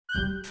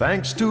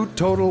Thanks to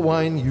Total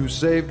Wine, you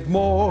saved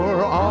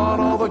more on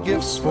all the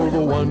gifts for the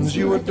ones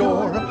you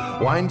adore.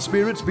 Wine,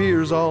 spirits,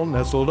 beers, all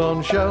nestled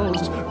on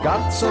shelves.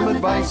 Got some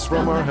advice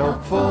from our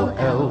helpful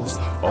elves.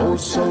 Oh,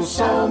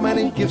 so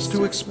many gifts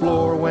to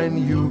explore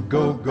when you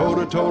go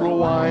to Total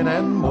Wine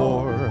and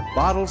More.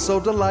 Bottles so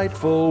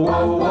delightful,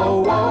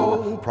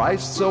 whoa.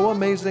 Priced so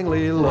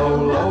amazingly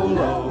low.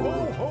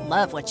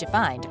 Love what you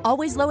find.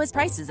 Always lowest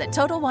prices at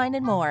Total Wine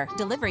and More.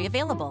 Delivery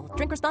available.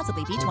 Drink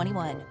responsibly.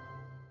 B21.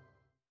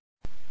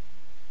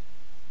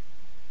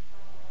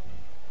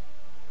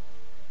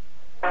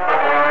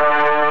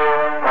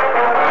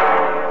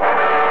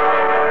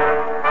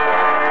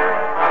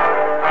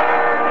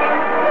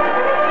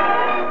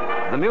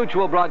 The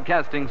Mutual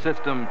Broadcasting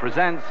System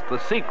presents The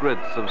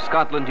Secrets of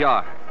Scotland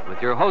Yard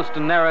with your host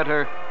and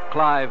narrator,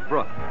 Clive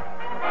Brooke.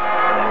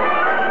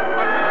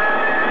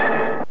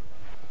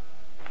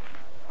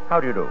 How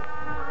do you do?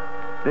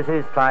 This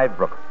is Clive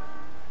Brooke.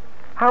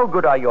 How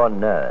good are your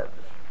nerves?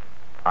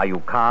 Are you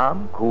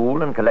calm,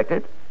 cool, and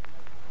collected?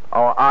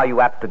 Or are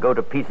you apt to go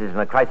to pieces in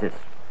a crisis?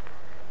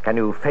 Can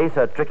you face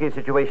a tricky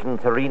situation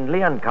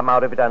serenely and come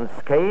out of it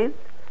unscathed?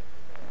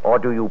 Or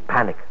do you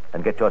panic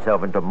and get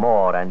yourself into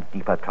more and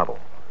deeper trouble?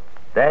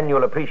 Then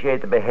you'll appreciate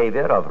the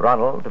behavior of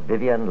Ronald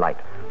Vivian Light.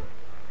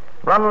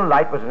 Ronald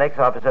Light was an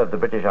ex-officer of the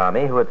British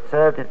Army who had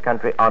served his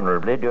country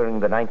honorably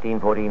during the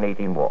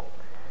 1914-18 war.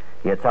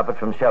 He had suffered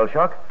from shell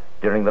shock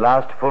during the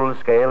last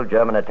full-scale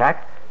German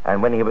attack,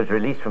 and when he was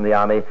released from the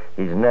army,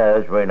 his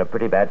nerves were in a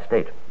pretty bad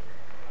state.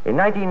 In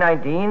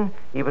 1919,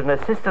 he was an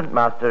assistant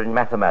master in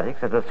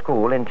mathematics at a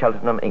school in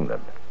Cheltenham,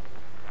 England.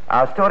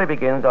 Our story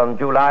begins on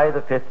July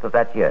the 5th of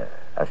that year,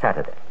 a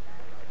Saturday.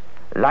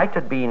 Light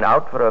had been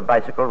out for a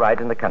bicycle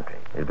ride in the country.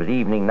 It was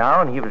evening now,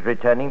 and he was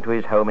returning to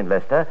his home in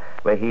Leicester,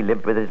 where he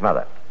lived with his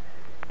mother.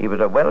 He was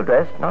a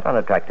well-dressed, not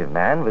unattractive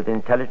man with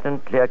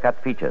intelligent,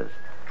 clear-cut features.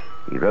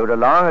 He rode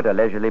along at a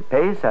leisurely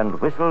pace and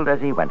whistled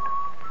as he went.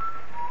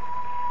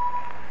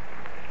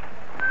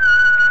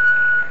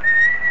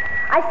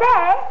 I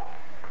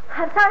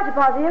say, I'm sorry to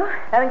bother you.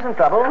 Having some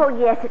trouble? Oh,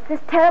 yes, it's this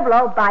terrible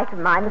old bike of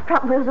mine. The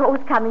front wheel's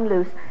always coming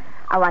loose.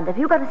 I wonder, have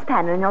you got a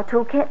spanner in your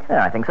toolkit?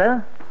 Yeah, I think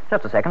so.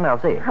 Just a second, I'll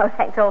see. Oh,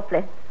 thanks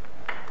awfully.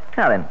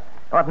 Now then,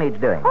 what needs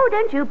doing? Oh,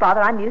 don't you bother.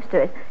 I'm used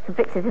to it. Can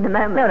fix it in a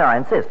moment. No, I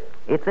insist.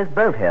 It's this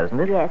boat here, isn't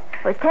it? Yes.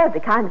 Well, it's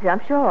terribly kind of you,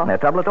 I'm sure. No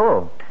trouble at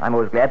all. I'm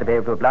always glad to be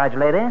able to oblige a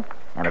lady,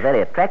 and a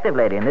very attractive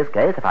lady in this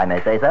case, if I may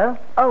say so.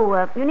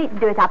 Oh, you needn't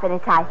do it up any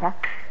tighter.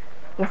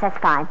 Yes, that's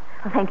fine.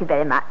 Well, thank you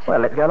very much. Well,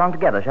 let's go along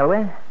together, shall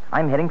we?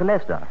 I'm heading to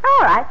Leicester.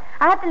 All right.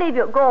 I have to leave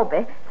you at Galby.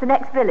 It's the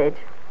next village.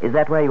 Is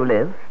that where you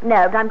live?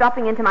 No, but I'm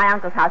dropping into my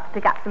uncle's house to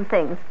pick up some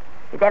things.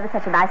 It's ever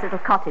such a nice little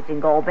cottage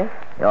in Galby.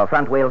 Your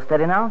front wheel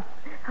steady now?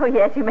 Oh,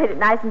 yes, you made it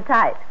nice and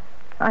tight.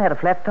 I had a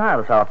flat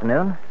tire this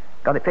afternoon.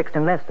 Got it fixed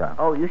in Leicester.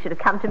 Oh, you should have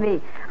come to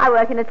me. I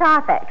work in a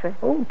tire factory.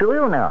 Oh, do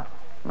you now?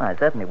 I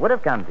certainly would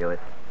have come to you if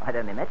I'd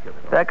only met you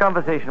before. Their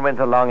conversation went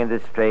along in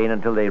this strain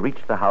until they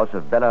reached the house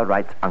of Bella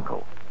Wright's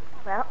uncle.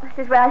 Well,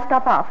 this is where I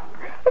stop off.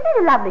 Isn't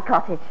it a lovely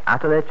cottage?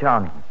 Utterly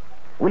charming.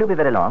 Will you be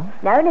very long?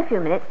 No, in a few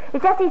minutes.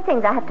 It's just these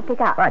things I have to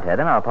pick up. Right,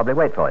 then I'll probably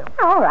wait for you.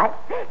 Oh, all right.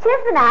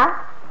 Cheers for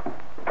now.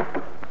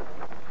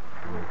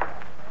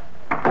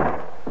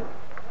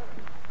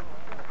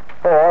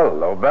 Oh,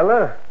 hello,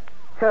 Bella.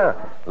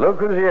 Look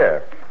who's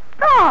here.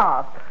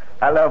 Bob!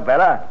 Hello,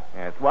 Bella.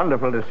 It's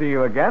wonderful to see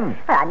you again.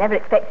 Well, I never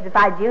expected to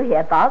find you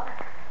here, Bob.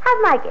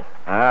 How's Mikey?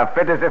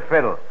 Fit as a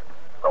fiddle.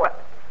 Oh,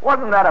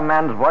 wasn't that a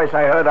man's voice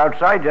I heard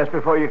outside just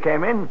before you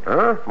came in?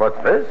 Huh?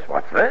 What's this?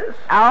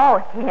 Oh,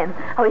 him.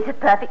 Oh, he's a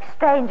perfect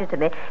stranger to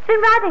me. He's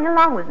been riding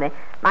along with me.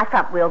 My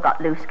front wheel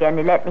got loose again, and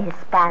he lent me his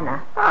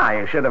spanner.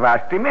 You should have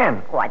asked him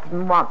in. Oh, I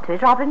didn't want to.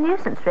 He's rather a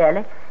nuisance,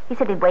 really. He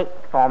said he'd wait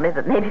for me,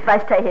 but maybe if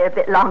I stay here a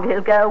bit longer,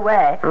 he'll go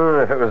away.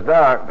 If it was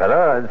dark,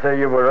 Bella, I'd say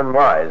you were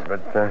unwise,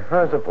 but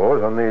I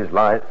suppose on these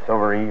light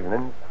summer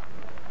evenings.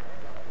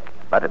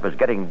 But it was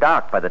getting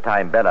dark by the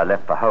time Bella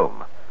left for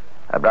home.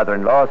 Her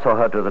brother-in-law saw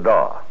her to the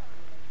door.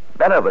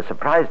 Bella was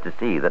surprised to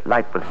see that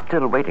Light was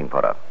still waiting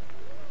for her.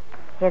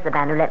 Here's the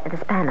man who lent me the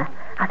spanner.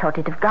 I thought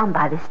he'd have gone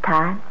by this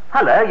time.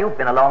 Hello, you've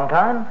been a long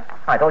time.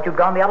 I thought you'd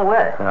gone the other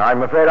way.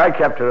 I'm afraid I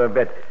kept her a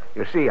bit.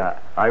 You see,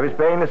 I was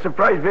paying a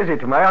surprise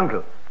visit to my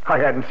uncle. I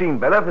hadn't seen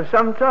Bella for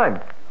some time.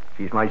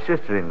 She's my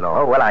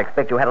sister-in-law. Oh, well, I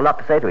expect you had a lot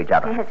to say to each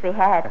other. Yes, we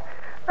had.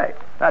 Hey,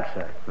 that's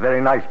a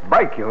very nice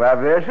bike you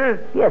have there,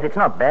 sir. Yes, it's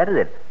not bad, is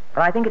it?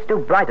 But I think it's too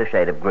bright a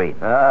shade of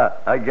green.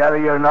 I gather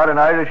you're not an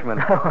Irishman.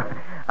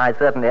 I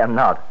certainly am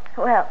not.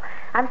 Well,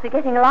 I'm still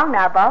getting along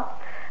now, Bob.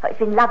 Oh, it's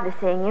been lovely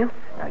seeing you.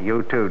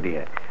 You too,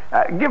 dear.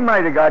 Give my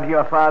regard to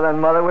your father and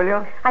mother, will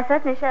you? I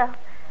certainly shall.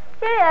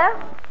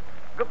 Cheerio.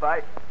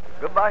 Goodbye.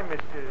 Goodbye,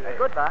 Mr.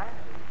 Goodbye.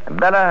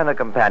 Bella and her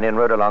companion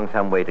rode along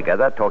some way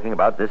together, talking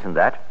about this and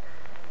that.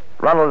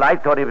 Ronald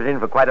Light thought he was in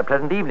for quite a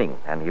pleasant evening,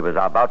 and he was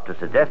about to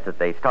suggest that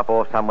they stop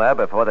off somewhere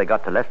before they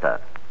got to Leicester.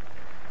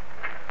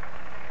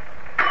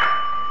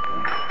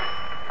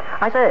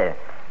 I say,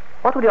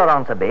 what would your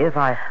answer be if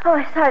I...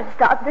 Oh, sorry to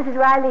stop. This is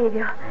where I leave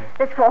you.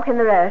 This fork in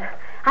the road.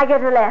 I go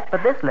to the left.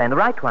 But this lane, the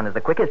right one, is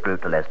the quickest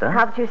route to Leicester.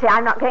 How did you say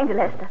I'm not going to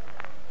Leicester?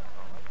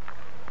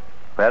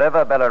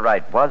 Wherever Bella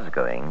Wright was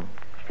going,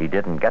 she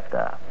didn't get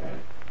there.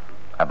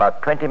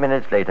 About 20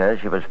 minutes later,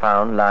 she was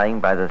found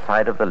lying by the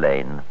side of the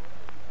lane,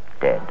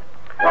 dead.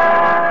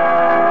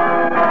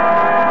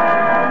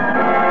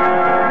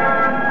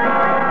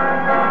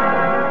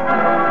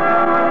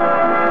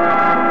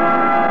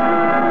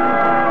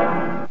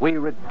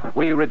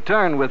 We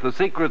return with the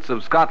secrets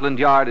of Scotland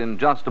Yard in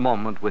just a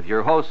moment with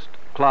your host,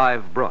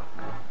 Clive Brooke.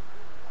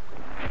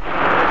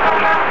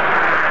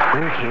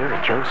 We're here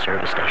at Joe's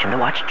service station to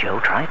watch Joe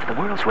try for the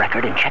world's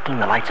record in checking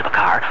the lights of a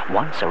car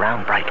once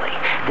around brightly.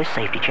 This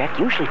safety check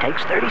usually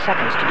takes 30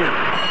 seconds to do.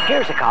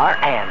 Here's a car,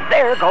 and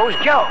there goes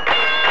Joe.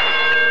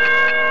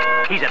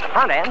 He's at the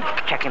front end,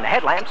 checking the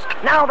headlamps.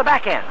 Now the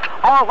back end.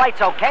 All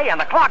lights okay, and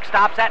the clock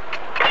stops at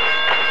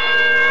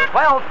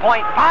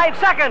 12.5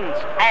 seconds.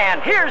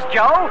 And here's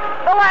Joe,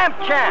 the lamp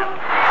champ.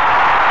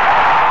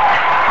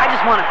 I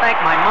just want to thank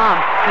my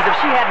mom, because if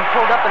she hadn't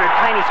pulled up in her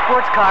tiny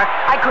sports car,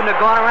 I couldn't have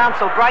gone around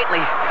so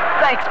brightly.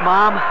 Thanks,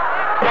 Mom.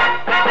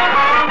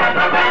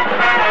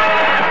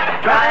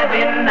 Drive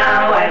in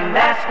now and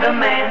ask the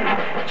man.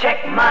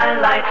 Check my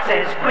lights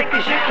as quick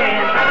as you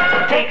can.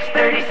 Takes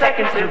 30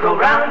 seconds to go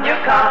round your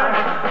car.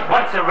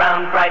 Once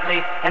around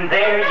brightly, and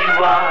there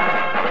you are.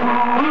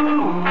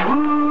 Ooh,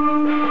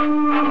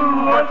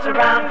 once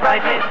around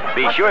brightly.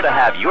 Be sure to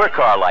have your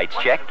car lights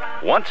checked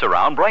once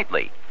around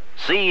brightly.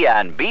 See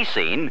and be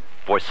seen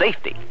for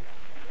safety.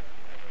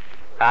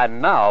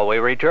 And now we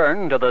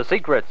return to the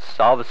secrets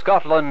of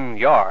Scotland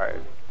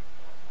Yard.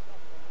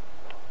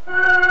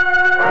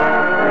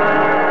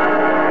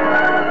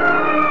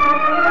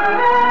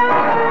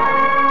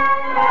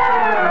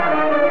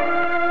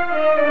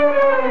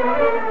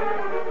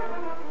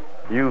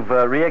 You've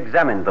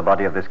re-examined the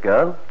body of this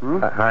girl,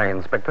 Hi,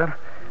 Inspector.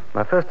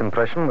 My first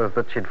impression was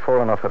that she'd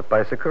fallen off her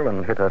bicycle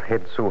and hit her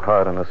head so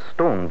hard on a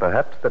stone,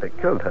 perhaps, that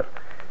it killed her.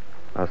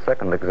 A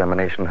second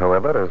examination,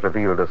 however, has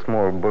revealed a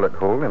small bullet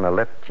hole in her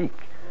left cheek.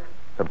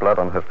 The blood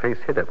on her face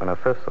hid it when I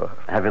first saw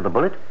her. Have you the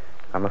bullet?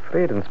 I'm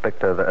afraid,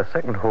 Inspector, that a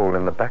second hole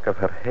in the back of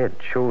her head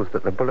shows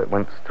that the bullet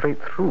went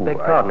straight through. Beg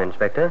pardon,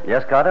 Inspector.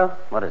 Yes, Carter?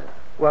 What is it?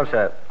 Well,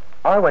 sir,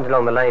 I went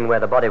along the lane where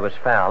the body was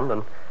found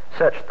and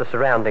searched the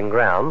surrounding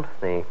ground,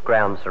 the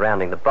ground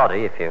surrounding the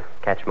body, if you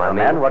catch my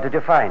meaning. Man, what did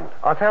you find?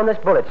 I found this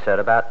bullet, sir,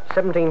 about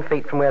 17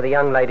 feet from where the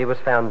young lady was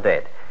found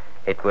dead.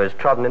 It was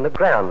trodden in the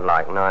ground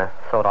like, and I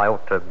thought I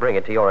ought to bring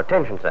it to your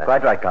attention, sir.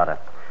 Quite right, Carter.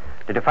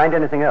 Did you find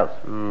anything else?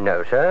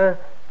 No, sir.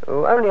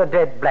 Oh, only a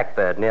dead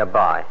blackbird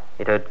nearby.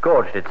 It had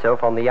gorged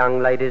itself on the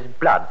young lady's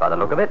blood, by the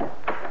look of it.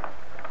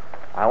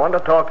 I want to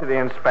talk to the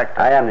inspector.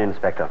 I am the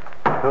inspector.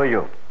 Who are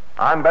you?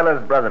 I'm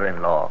Bella's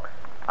brother-in-law.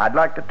 I'd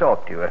like to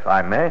talk to you, if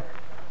I may.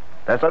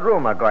 There's a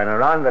rumor going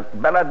around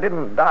that Bella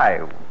didn't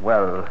die,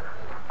 well,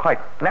 quite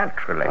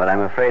naturally. Well,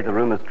 I'm afraid the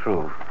rumor's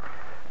true.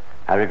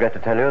 I regret to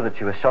tell you that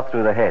she was shot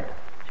through the head.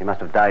 She must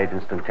have died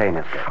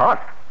instantaneously.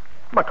 Shot?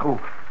 But who?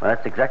 Well,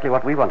 that's exactly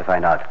what we want to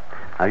find out.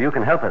 Now, you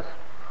can help us.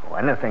 Oh,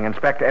 anything,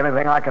 Inspector,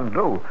 anything I can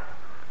do.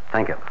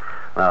 Thank you.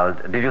 Well,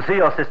 did you see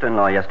your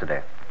sister-in-law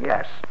yesterday?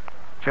 Yes.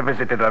 She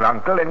visited her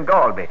uncle in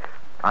Galway.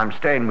 I'm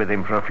staying with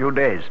him for a few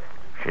days.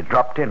 She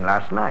dropped in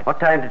last night. What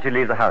time did she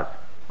leave the house?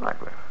 It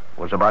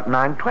was about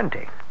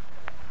 9:20.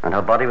 And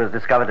her body was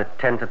discovered at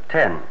 10 to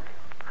 10,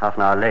 half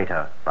an hour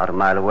later, about a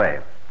mile away.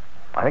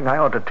 I think I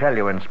ought to tell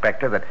you,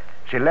 Inspector, that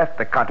she left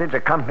the cottage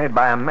accompanied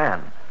by a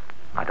man.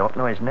 I don't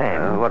know his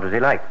name. What was he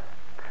like?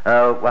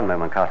 One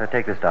moment, Carter.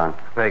 Take this down.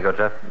 Very good,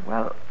 sir.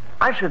 Well,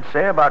 I should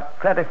say about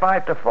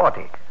 35 to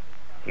 40.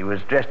 He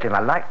was dressed in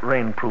a light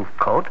rainproof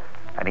coat,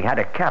 and he had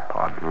a cap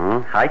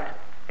on. Height?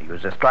 He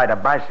was astride a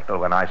bicycle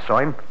when I saw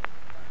him.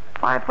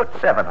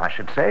 5'7", I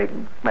should say,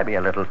 maybe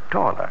a little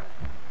taller.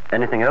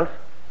 Anything else?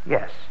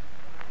 Yes.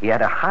 He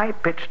had a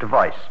high-pitched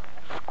voice,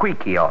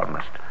 squeaky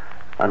almost.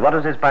 And what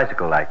was his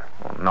bicycle like?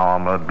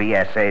 Normal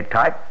BSA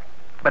type,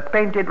 but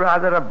painted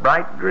rather a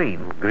bright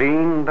green.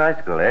 Green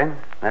bicycle, eh?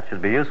 That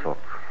should be useful.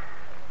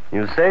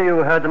 You say you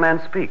heard the man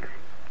speak?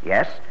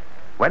 Yes.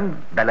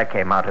 When Bella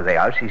came out of the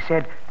house, he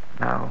said...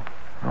 Now,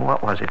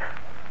 what was it?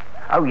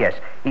 Oh, yes.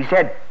 He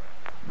said,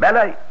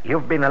 "Bella,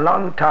 you've been a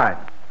long time.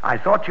 I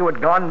thought you had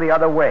gone the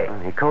other way."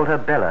 He called her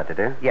Bella, did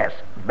he? Yes.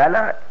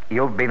 "Bella,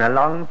 you've been a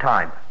long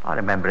time." I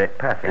remember it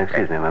perfectly.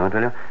 Excuse me a moment,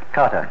 will you?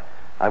 Carter,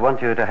 I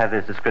want you to have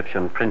this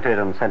description printed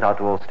and sent out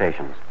to all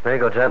stations. Very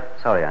good, sir.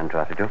 Sorry I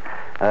interrupted you.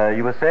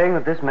 You were saying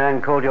that this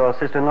man called your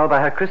sister-in-law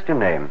by her Christian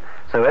name,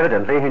 so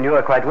evidently he knew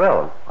her quite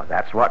well. Well,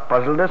 that's what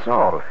puzzled us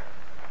all.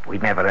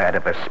 We'd never heard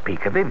of her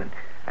speak of him,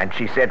 and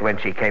she said when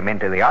she came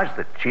into the house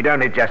that she'd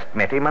only just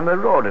met him on the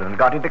road and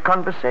got into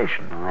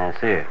conversation. I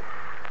see.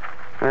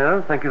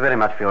 Well, thank you very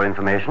much for your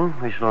information.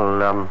 We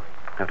shall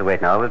have to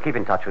wait now. We'll keep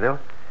in touch with you.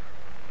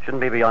 Shouldn't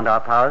be beyond our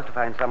powers to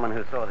find someone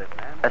who saw this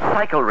man. A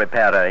cycle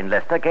repairer in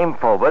Leicester came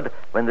forward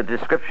when the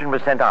description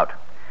was sent out.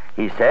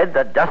 He said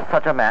that just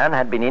such a man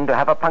had been in to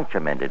have a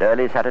puncture mended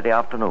early Saturday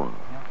afternoon.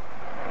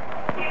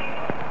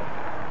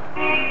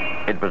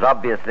 It was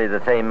obviously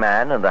the same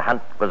man, and the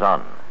hunt was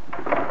on.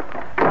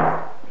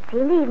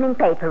 Seen the evening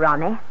paper,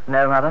 Ronnie?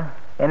 No, Mother.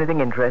 Anything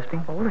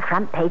interesting? Oh, the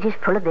front page is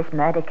full of this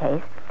murder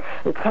case.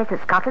 It says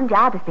that Scotland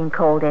Yard has been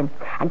called in,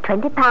 and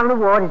 £20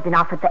 reward has been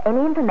offered for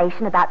any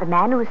information about the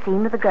man who was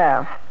seen with the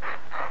girl.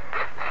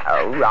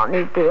 Oh,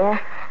 Ronnie, dear,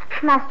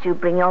 must you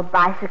bring your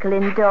bicycle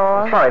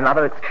indoors? Sorry,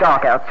 Mother, it's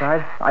dark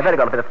outside. I've only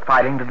got a bit of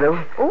fighting to do.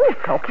 Oh,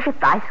 talking of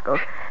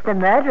bicycles, the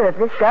murderer of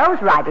this girl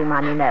was riding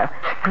one, you know.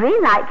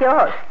 Green like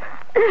yours.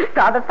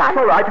 Rather fun.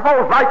 All right,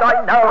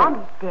 I know.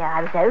 Ronnie, dear,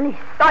 I was only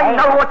saying... I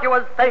know what you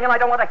were saying, and I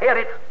don't want to hear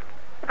it.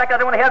 In fact, I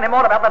don't want to hear any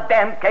more about the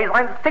damn case.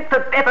 I'm sick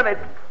to death of it.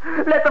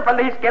 Let the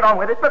police get on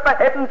with it, but for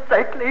heaven's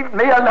sake, leave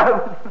me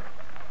alone.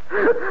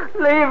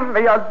 Leave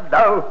me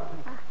alone.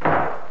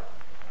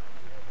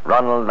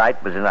 Ronald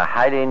Light was in a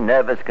highly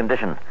nervous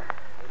condition,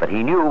 but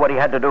he knew what he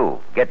had to do,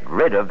 get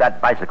rid of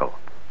that bicycle.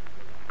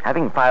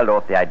 Having filed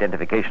off the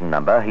identification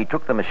number, he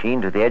took the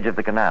machine to the edge of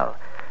the canal.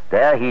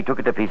 There he took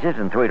it to pieces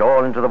and threw it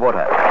all into the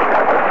water.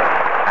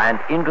 And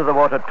into the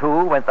water,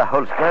 too, went the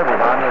holster with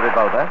Army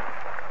revolver.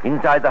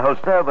 Inside the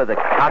holster were the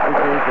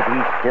cartridges that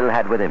he still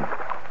had with him.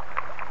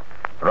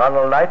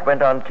 Ronald Light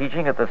went on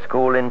teaching at the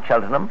school in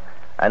Cheltenham,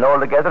 and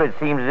altogether it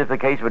seems as if the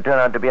case would turn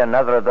out to be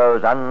another of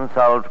those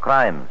unsolved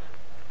crimes.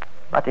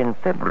 But in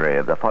February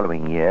of the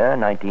following year,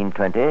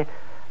 1920,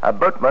 a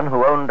boatman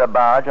who owned a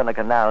barge on a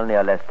canal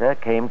near Leicester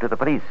came to the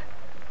police.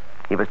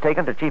 He was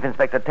taken to Chief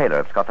Inspector Taylor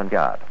of Scotland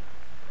Yard.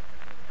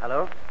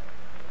 Hello?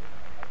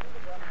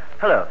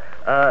 Hello.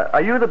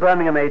 Are you the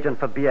Birmingham agent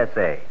for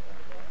BSA?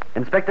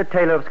 Inspector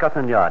Taylor of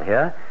Scotland Yard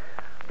here.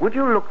 Would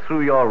you look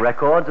through your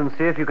records and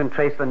see if you can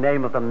trace the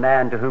name of the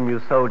man to whom you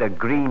sold a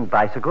green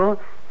bicycle?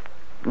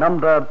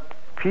 Number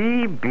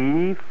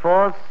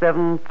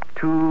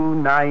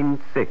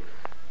PB47296.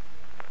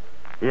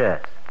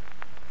 Yes.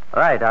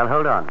 Right, I'll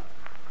hold on.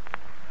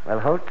 Well,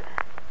 Holt,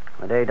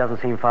 the day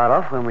doesn't seem far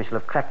off when we shall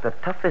have cracked the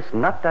toughest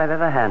nut I've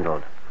ever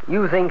handled.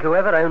 You think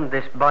whoever owned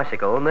this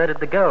bicycle murdered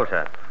the girl,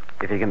 sir?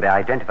 If he can be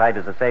identified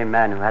as the same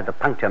man who had the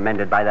puncture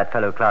mended by that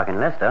fellow clerk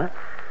in Leicester,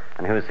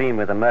 and who was seen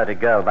with the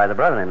murdered girl by the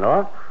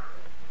brother-in-law.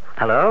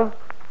 Hello?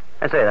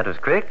 I say, that was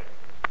quick.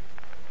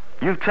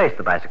 You've traced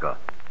the bicycle.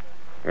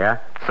 Yeah?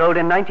 Sold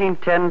in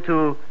 1910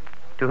 to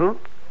who?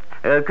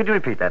 Could you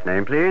repeat that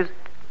name, please?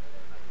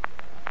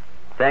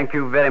 Thank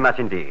you very much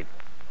indeed.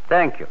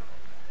 Thank you.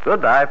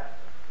 Goodbye.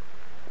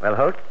 Well,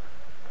 Holt,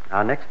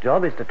 our next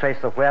job is to trace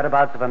the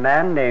whereabouts of a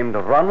man named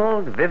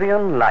Ronald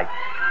Vivian Light.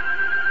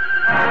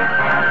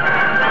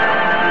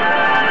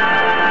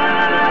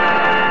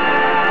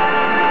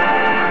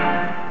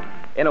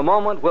 In a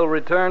moment, we'll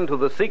return to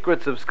the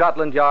Secrets of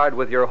Scotland Yard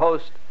with your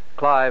host,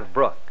 Clive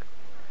Brooke.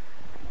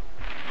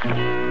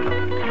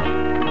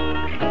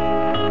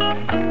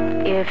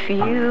 If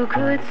you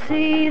could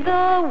see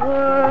the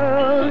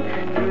world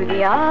through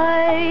the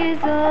eyes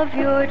of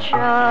your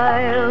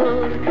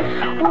child,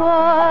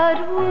 what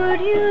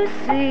would you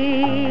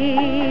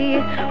see?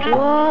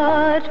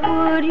 What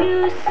would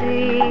you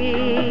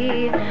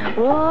see?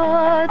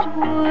 What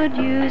would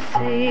you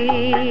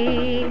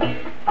see?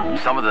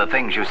 Some of the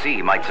things you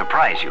see might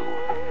surprise you.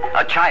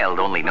 A child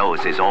only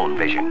knows his own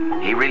vision.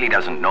 He really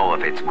doesn't know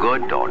if it's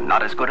good or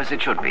not as good as it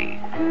should be.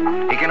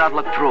 He cannot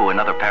look through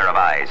another pair of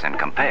eyes and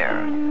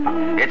compare.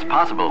 It's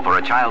possible for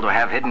a child to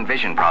have hidden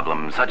vision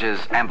problems such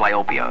as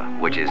amblyopia,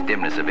 which is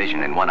dimness of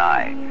vision in one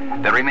eye,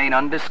 that remain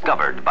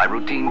undiscovered by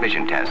routine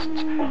vision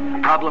tests.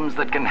 Problems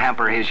that can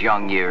hamper his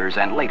young years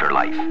and later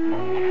life.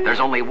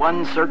 There's only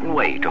one certain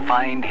way to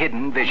find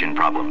hidden vision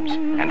problems,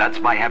 and that's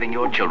by having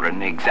your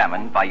children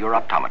examined by your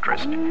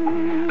optometrist.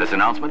 This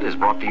announcement is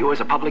brought to you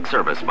as a public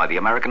service by the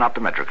American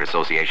Optometric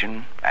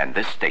Association and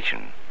this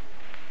station.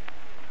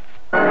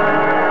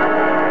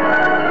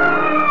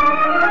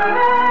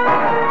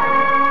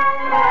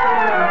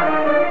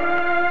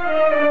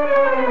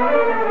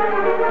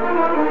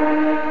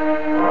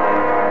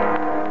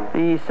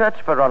 The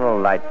search for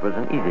Ronald Light was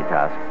an easy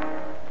task.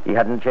 He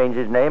hadn't changed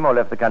his name or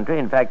left the country.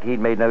 In fact, he'd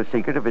made no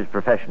secret of his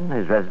profession,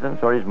 his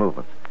residence, or his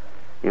movements.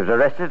 He was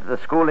arrested at the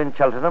school in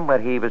Cheltenham where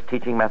he was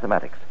teaching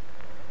mathematics.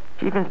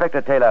 Chief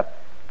Inspector Taylor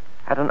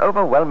had an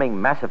overwhelming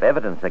mass of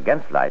evidence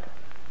against Light,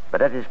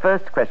 but at his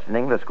first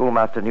questioning, the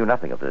schoolmaster knew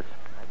nothing of this.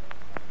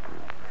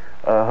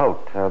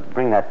 Holt,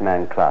 bring that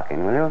man Clark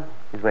in, will you?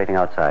 He's waiting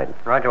outside.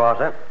 Right you are,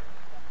 sir.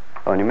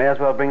 Oh, and you may as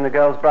well bring the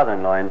girl's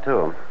brother-in-law in,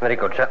 too. Very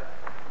good, sir.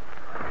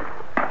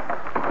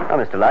 Now,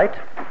 Mr. Light,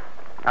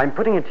 I'm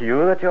putting it to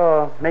you that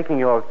you're making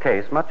your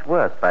case much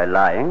worse by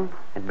lying.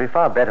 It'd be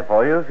far better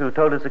for you if you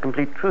told us the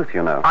complete truth,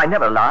 you know. I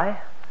never lie.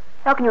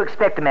 How can you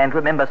expect a man to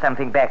remember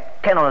something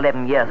back 10 or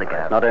 11 years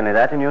ago? Not only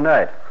that, and you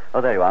know it. Oh,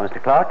 there you are, Mr.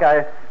 Clark.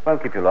 I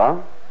won't keep you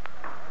long.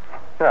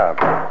 So,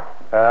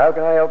 how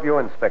can I help you,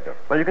 Inspector?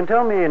 Well, you can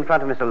tell me in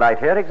front of Mr. Light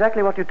here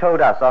exactly what you told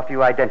us after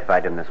you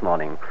identified him this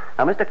morning.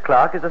 Now, Mr.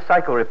 Clark is a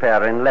cycle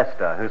repairer in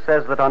Leicester who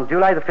says that on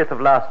July the 5th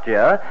of last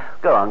year...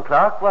 Go on,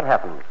 Clark, what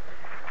happened?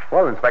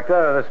 Well,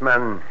 Inspector, this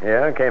man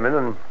here came in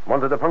and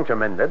wanted a puncture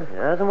mended.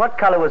 Yes, and what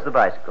color was the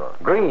bicycle?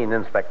 Green,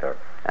 Inspector.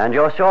 And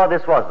you're sure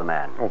this was the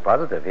man? Oh,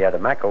 positive. He had a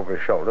mac over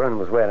his shoulder and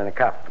was wearing a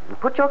cap.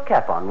 Put your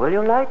cap on, will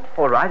you, Light?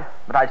 All right,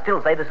 but I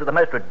still say this is the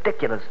most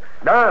ridiculous.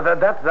 No,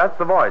 that's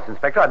the voice,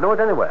 Inspector. I'd know it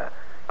anywhere.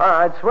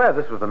 I'd swear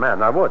this was the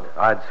man. I would.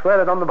 I'd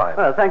swear it on the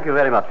Bible. Well, thank you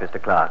very much,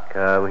 Mr. Clark.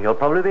 You'll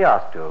probably be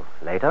asked to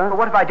later. But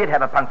what if I did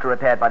have a puncture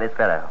repaired by this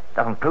fellow?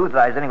 Doesn't prove that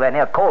I was anywhere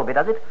near Colby,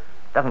 does it?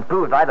 Doesn't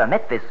prove that I ever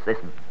met this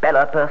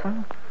Bella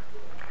person.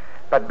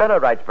 But Bella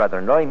Wright's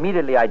brother-in-law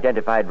immediately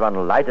identified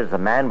Ronald Light as the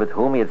man with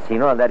whom he had seen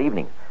her on that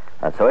evening.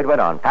 And so it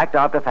went on. Fact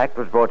after fact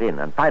was brought in.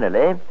 And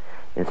finally,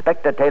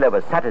 Inspector Taylor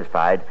was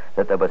satisfied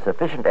that there was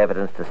sufficient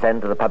evidence to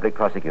send to the public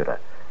prosecutor.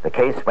 The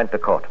case went to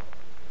court.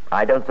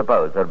 I don't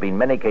suppose there have been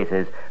many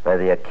cases where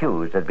the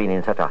accused has been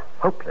in such a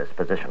hopeless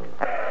position.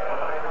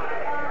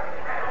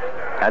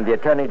 And the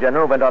Attorney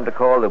General went on to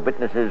call the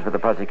witnesses for the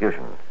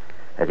prosecution.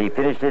 As he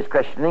finished his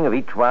questioning of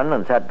each one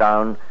and sat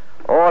down,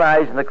 all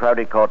eyes in the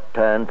crowded court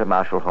turned to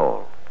Marshal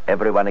Hall,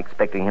 everyone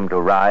expecting him to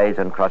rise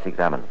and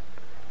cross-examine.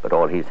 But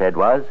all he said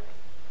was,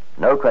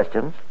 "No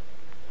questions."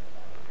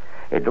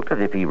 It looked as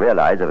if he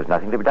realized there was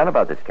nothing to be done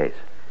about this case.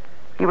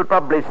 He would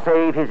probably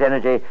save his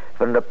energy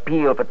for an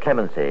appeal for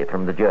clemency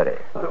from the jury.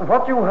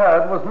 What you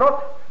heard was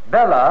not,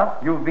 "Bella,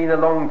 you've been a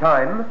long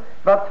time,"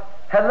 but,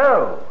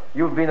 "Hello,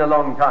 you've been a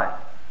long time."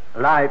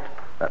 Light,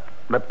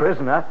 the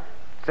prisoner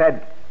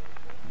said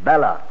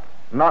Bella,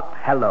 not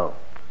hello.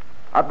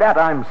 Of that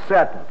I'm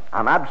certain.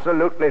 I'm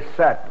absolutely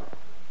certain.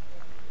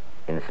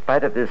 In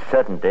spite of this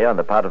certainty on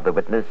the part of the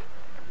witness,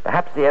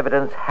 perhaps the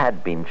evidence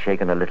had been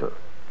shaken a little.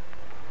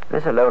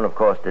 This alone, of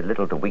course, did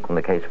little to weaken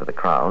the case for the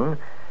Crown,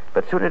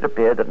 but soon it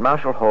appeared that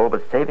Marshal Hall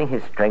was saving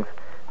his strength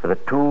for the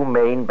two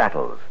main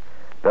battles,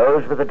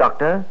 those with the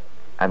doctor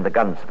and the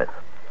gunsmith.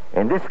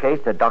 In this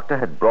case, the doctor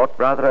had brought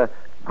rather a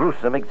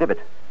gruesome exhibit,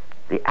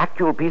 the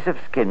actual piece of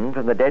skin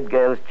from the dead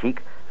girl's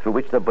cheek through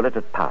which the bullet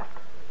had passed.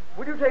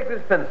 Would you take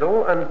this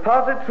pencil and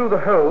pass it through the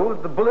hole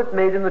that the bullet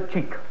made in the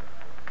cheek?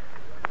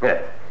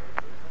 Yes.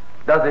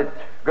 Does it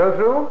go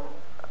through?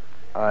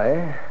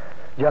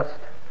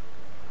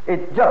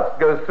 It just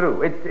goes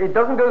through. It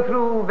doesn't go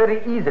through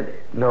very easily.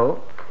 No.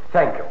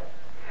 Thank you.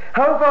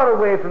 How far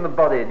away from the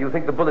body do you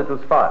think the bullet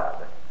was fired?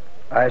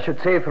 I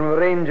should say from a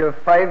range of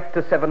 5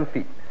 to 7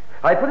 feet.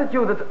 I put it to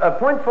you that a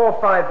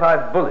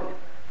 .455 bullet,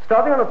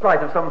 starting on a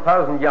flight of some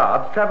 1,000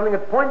 yards, traveling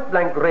at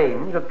point-blank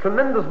range at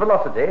tremendous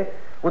velocity,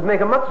 would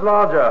make a much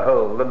larger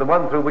hole than the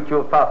one through which you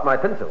have passed my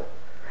pencil.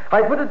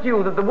 I put it to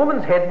you that the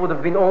woman's head would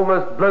have been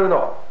almost blown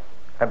off.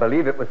 I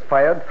believe it was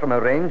fired from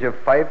a range of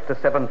 5 to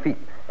 7 feet.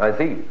 I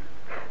see.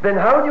 Then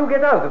how do you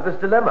get out of this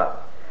dilemma?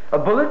 A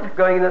bullet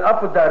going in an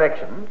upward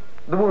direction,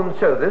 the wounds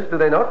show this, do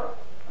they not?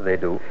 They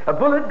do. A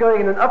bullet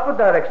going in an upward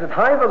direction at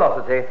high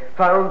velocity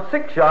found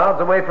 6 yards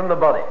away from the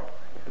body.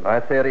 My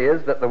theory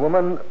is that the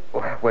woman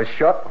was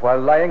shot while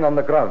lying on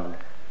the ground,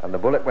 and the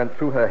bullet went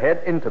through her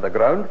head into the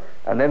ground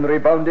and then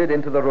rebounded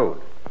into the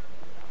road.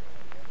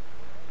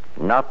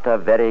 Not a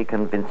very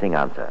convincing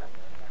answer.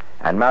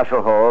 And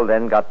Marshal Hall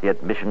then got the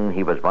admission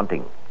he was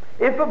wanting.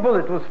 If a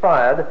bullet was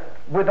fired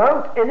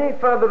without any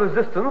further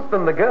resistance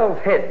than the girl's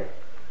head,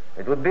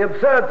 it would be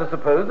absurd to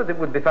suppose that it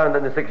would be found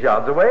only 6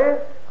 yards away.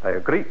 I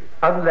agree.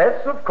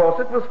 Unless, of course,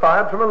 it was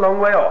fired from a long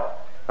way off.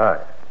 Aye.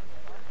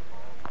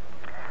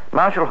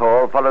 Marshal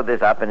Hall followed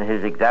this up in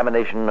his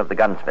examination of the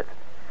gunsmith.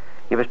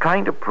 He was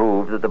trying to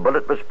prove that the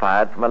bullet was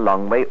fired from a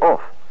long way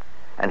off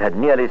and had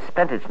nearly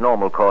spent its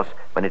normal course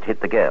when it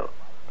hit the girl.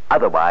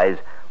 Otherwise,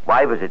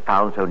 why was it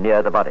found so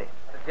near the body?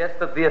 Suggests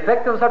that the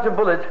effect of such a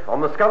bullet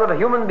on the skull of a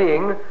human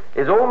being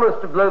is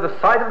almost to blow the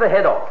side of the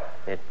head off.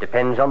 It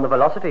depends on the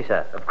velocity,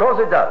 sir. Of course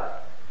it does.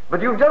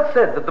 But you've just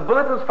said that the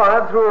bullet was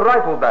fired through a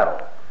rifle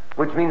barrel,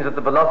 which means that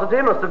the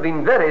velocity must have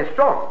been very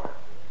strong.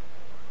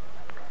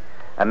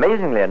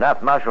 Amazingly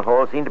enough, Marshal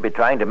Hall seemed to be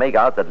trying to make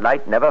out that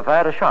Light never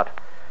fired a shot,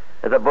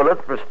 that the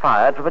bullet was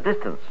fired from a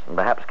distance and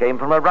perhaps came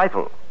from a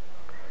rifle.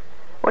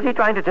 Was he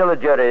trying to tell the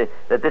jury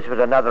that this was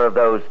another of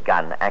those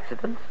gun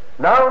accidents?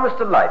 Now,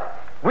 Mr. Light,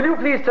 will you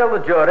please tell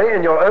the jury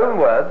in your own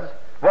words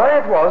why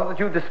it was that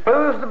you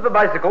disposed of the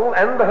bicycle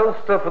and the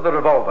holster for the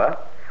revolver,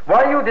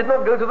 why you did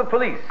not go to the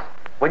police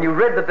when you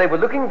read that they were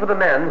looking for the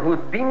man who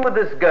had been with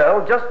this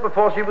girl just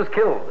before she was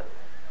killed?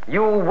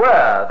 You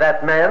were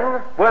that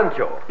man, weren't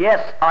you?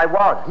 Yes, I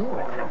was.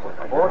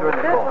 Order in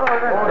the court.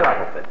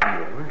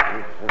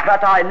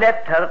 But I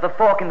left her at the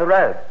fork in the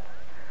road.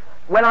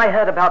 When I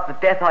heard about the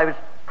death, I was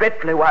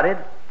dreadfully worried,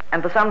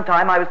 and for some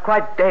time I was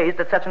quite dazed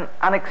at such an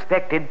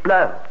unexpected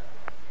blow.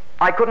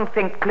 I couldn't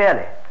think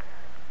clearly.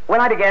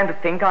 When I began to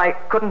think, I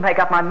couldn't make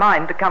up my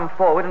mind to come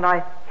forward, and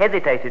I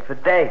hesitated for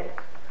days.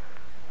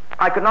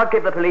 I could not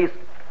give the police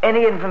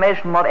any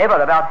information whatever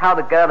about how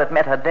the girl had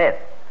met her death.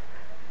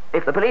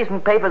 If the police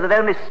and papers had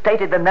only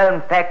stated the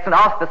known facts and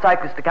asked the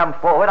cyclist to come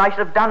forward, I should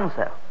have done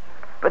so.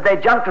 But they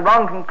jumped to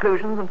wrong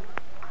conclusions, and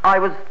I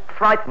was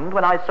frightened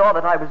when I saw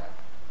that I was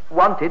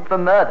wanted for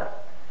murder.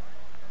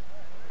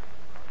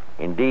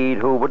 Indeed,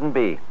 who wouldn't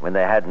be when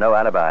they had no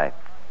alibi?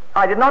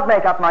 I did not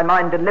make up my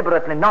mind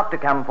deliberately not to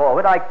come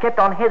forward. I kept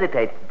on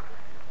hesitating.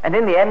 And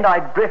in the end, I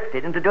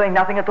drifted into doing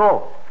nothing at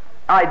all.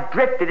 I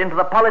drifted into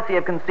the policy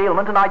of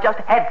concealment, and I just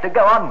had to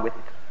go on with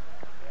it.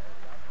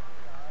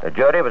 The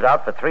jury was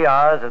out for 3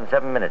 hours and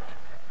 7 minutes.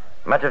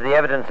 Much of the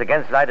evidence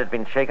against Light had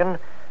been shaken,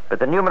 but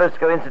the numerous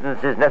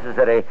coincidences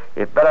necessary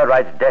if Bella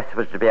Wright's death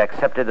was to be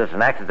accepted as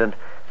an accident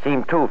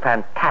seemed too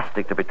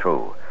fantastic to be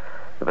true.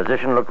 The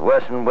position looked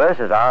worse and worse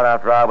as hour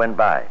after hour went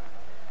by.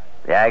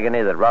 The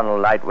agony that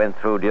Ronald Light went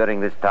through during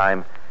this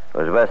time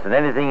was worse than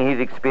anything he'd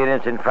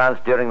experienced in France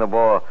during the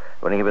war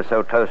when he was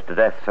so close to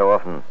death so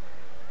often.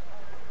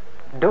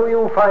 Do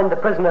you find the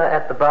prisoner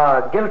at the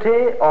bar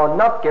guilty or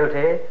not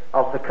guilty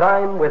of the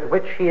crime with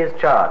which he is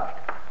charged?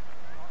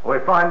 We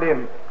find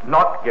him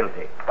not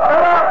guilty. The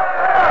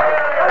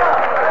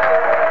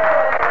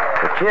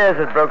cheers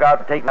that broke out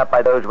were taken up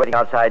by those waiting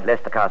outside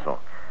Leicester Castle.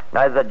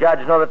 Neither the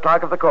judge nor the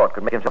clerk of the court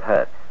could make himself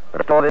heard.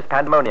 But after all this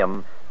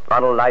pandemonium,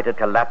 Ronald Light had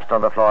collapsed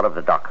on the floor of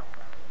the dock.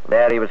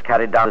 There he was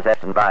carried down the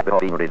steps and died before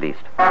being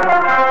released.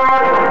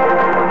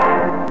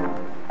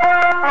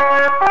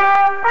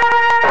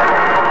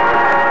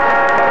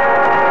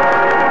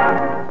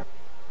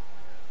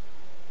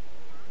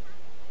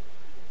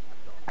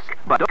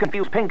 But don't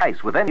confuse pink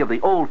ice with any of the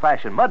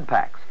old-fashioned mud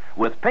packs.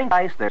 With pink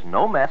ice, there's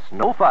no mess,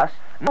 no fuss,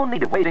 no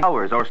need of waiting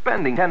hours or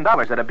spending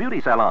 $10 at a beauty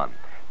salon.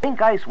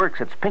 Pink ice works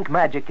its pink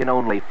magic in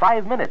only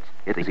 5 minutes.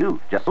 It's easy. You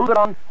just smooth it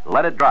on,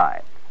 let it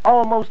dry.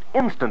 Almost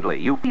instantly,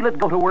 you feel it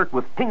go to work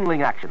with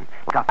tingling action,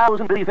 like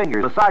 1,000 bitty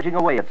fingers massaging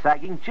away at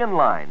sagging chin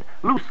line,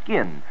 loose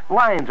skin,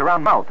 lines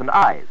around mouth and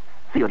eyes.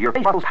 Feel your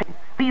face muscles tighten.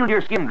 Feel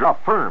your skin draw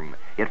firm.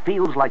 It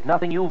feels like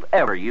nothing you've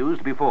ever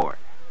used before.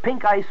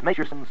 Pink ice makes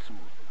your skin smooth.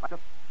 Like a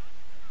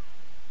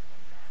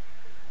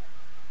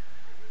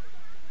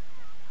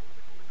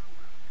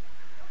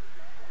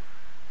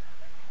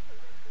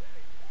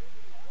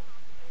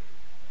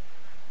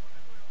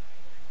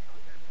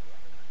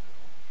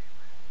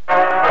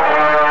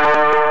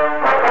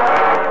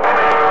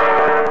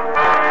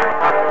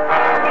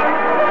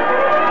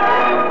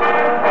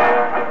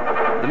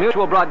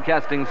Mutual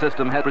Broadcasting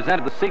System has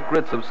presented The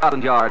Secrets of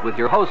Scotland Yard with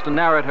your host and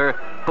narrator,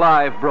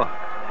 Clive Brooke.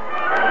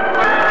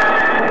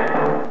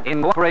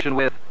 In cooperation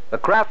with the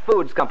Kraft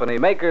Foods Company,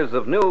 makers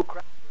of new...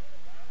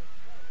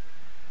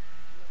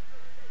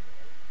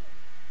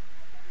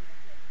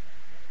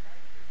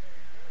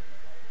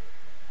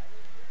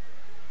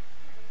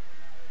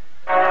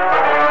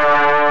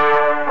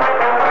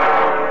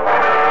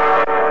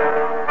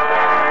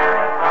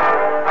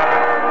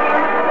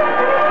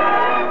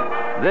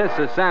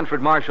 This is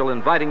Sanford Marshall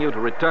inviting you to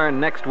return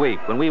next week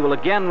when we will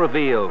again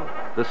reveal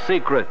the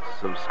secrets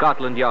of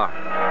Scotland Yard.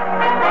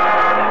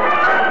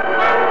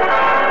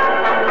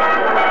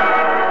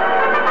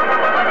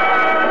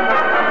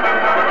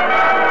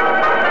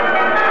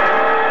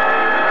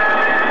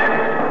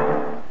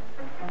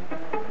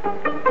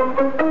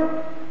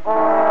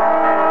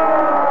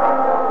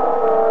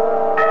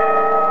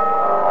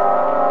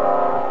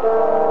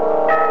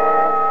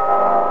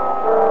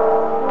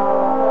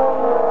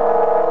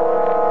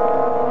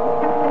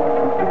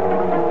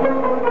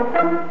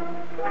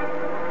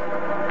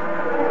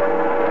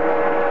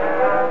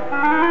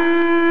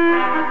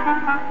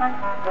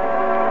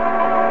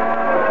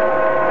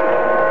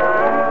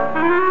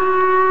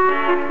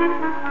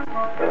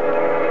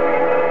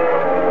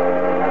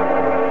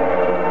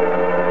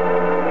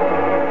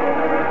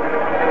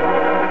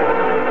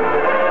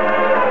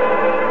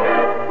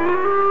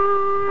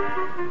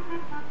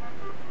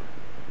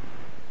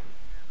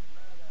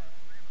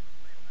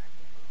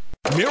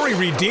 Mary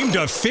redeemed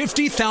a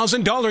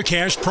 $50,000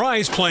 cash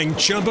prize playing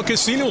Chumba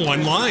Casino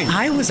online.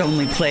 I was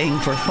only playing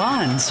for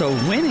fun, so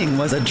winning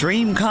was a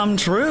dream come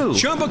true.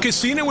 Chumba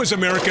Casino is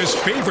America's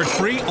favorite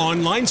free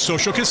online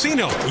social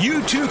casino.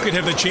 You, too, could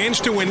have the chance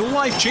to win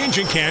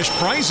life-changing cash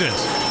prizes.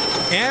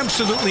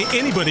 Absolutely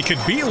anybody could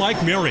be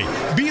like Mary.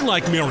 Be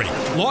like Mary.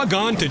 Log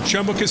on to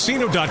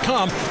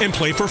ChumbaCasino.com and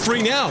play for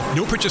free now.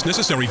 No purchase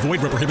necessary.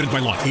 Void where prohibited by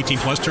law.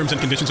 18+ terms and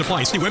conditions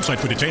apply. See website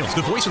for details.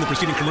 The voice in the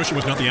preceding commercial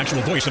was not the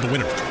actual voice of the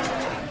winner.